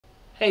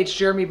Hey, it's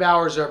Jeremy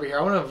Bowers over here.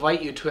 I want to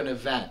invite you to an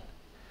event.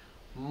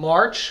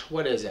 March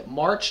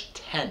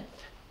 10th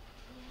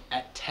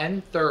at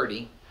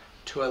 10:30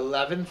 to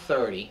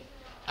 11:30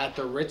 at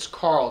the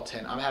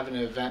RITZ-CARLTON. I'm having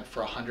an event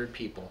for 100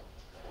 people.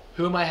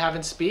 Who am I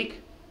having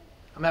speak?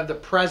 I'm going to have the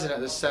president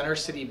of the Center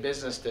City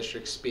Business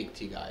District speak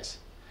to you guys.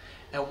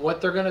 And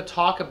what they're going to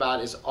talk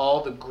about is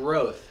all the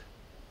growth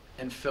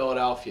in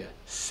Philadelphia.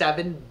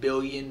 $7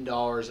 billion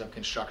of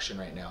construction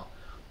right now.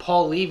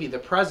 Paul Levy, the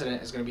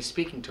president, is going to be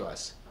speaking to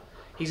us.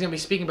 He's going to be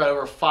speaking about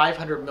over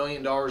 $500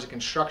 million of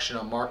construction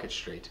on Market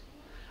Street.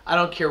 I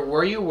don't care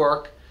where you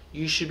work,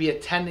 you should be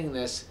attending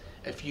this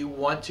if you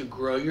want to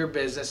grow your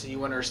business and you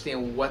want to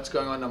understand what's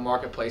going on in the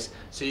marketplace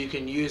so you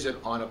can use it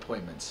on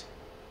appointments.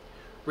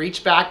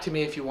 Reach back to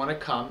me if you want to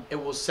come. It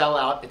will sell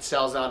out. It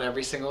sells out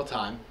every single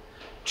time.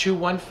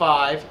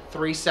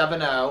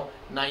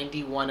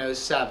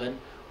 215-370-9107,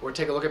 or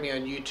take a look at me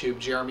on YouTube,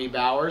 Jeremy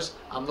Bowers.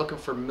 I'm looking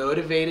for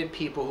motivated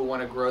people who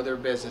want to grow their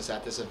business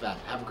at this event.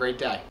 Have a great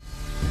day.